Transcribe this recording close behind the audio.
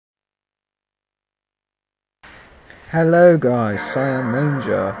Hello guys, Cyan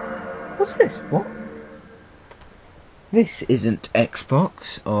Ranger. What's this? What? This isn't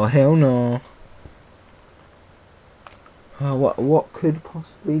Xbox. Oh hell no. What could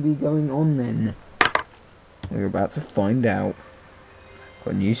possibly be going on then? We're about to find out.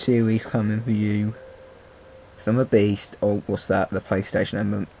 Got a new series coming for you. I'm a beast. Oh, what's that? The PlayStation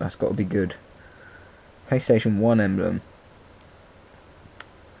emblem. That's got to be good. PlayStation 1 emblem.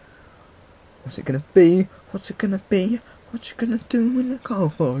 What's it gonna be? What's it gonna be? What you gonna do when I call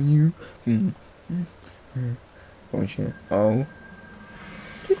for you? Oh.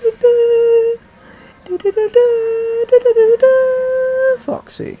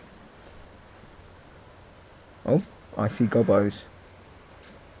 Foxy. Oh, I see gobos.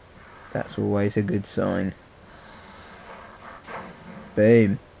 That's always a good sign.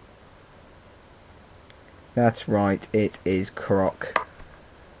 Boom. That's right, it is Croc.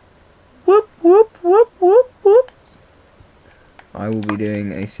 Whoop, whoop, whoop, whoop, whoop. I will be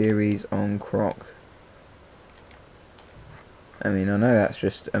doing a series on Croc. I mean, I know that's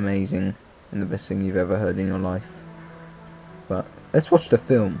just amazing and the best thing you've ever heard in your life. But let's watch the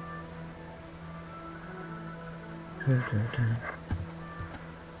film.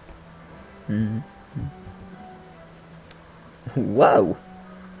 Whoa!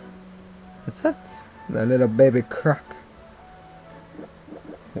 What's that? The little baby Croc.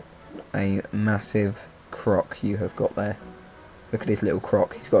 A massive Croc you have got there. Look at his little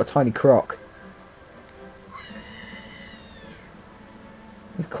Croc. He's got a tiny Croc.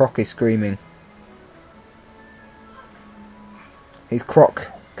 His Croc is screaming. His Croc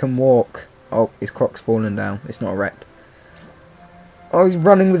can walk. Oh, his Croc's fallen down. It's not erect. Oh, he's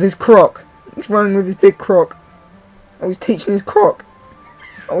running with his Croc. He's running with his big Croc. Oh, he's teaching his Croc.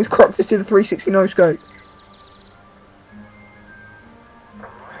 Oh, his Croc just did a 360 no-scope.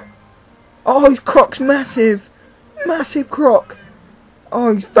 Oh, his Croc's massive. Massive Croc.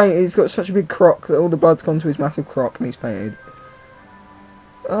 Oh, he's fainted. He's got such a big Croc that all the blood's gone to his massive Croc and he's fainted.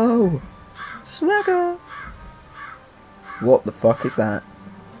 Oh. Swagger. What the fuck is that?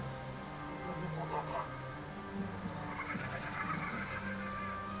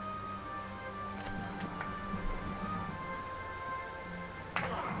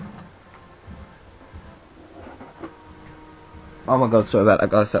 Oh my god, sorry about that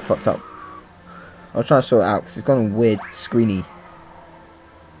guys, that fucked up. I was trying to sort it out because it's gone all weird, screeny.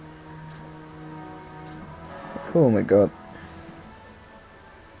 Oh my god.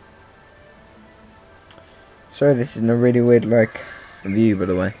 Sorry, this is a really weird, like, view, by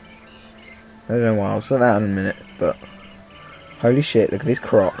the way. I don't know why, I'll sort that out in a minute, but... Holy shit, look at this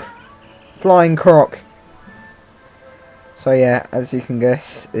Croc. Flying Croc! So yeah, as you can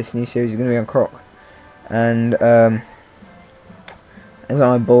guess, this new series is going to be on Croc. And, as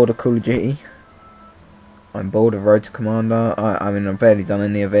I'm bored of Call of Duty, I'm bored of Road to Commander. I mean, I've barely done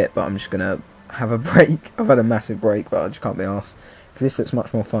any of it, but I'm just going to have a break. I've had a massive break, but I just can't be arsed. Because this looks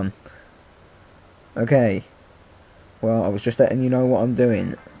much more fun. Okay. Well, I was just letting you know what I'm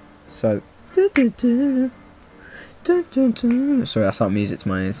doing. So. Sorry, that's not music to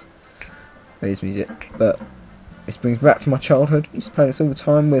my ears. It is music. But this brings me back to my childhood. I used to play this all the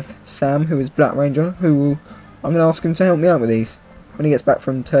time with Sam, who is Black Ranger, who will... I'm going to ask him to help me out with these. When he gets back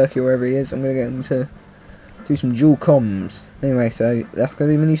from Turkey or wherever he is, I'm going to get him to do some dual comms. Anyway, so that's going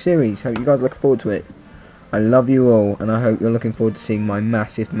to be my new series. Hope you guys are looking forward to it. I love you all, and I hope you're looking forward to seeing my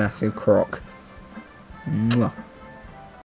massive, massive Croc. Mwah.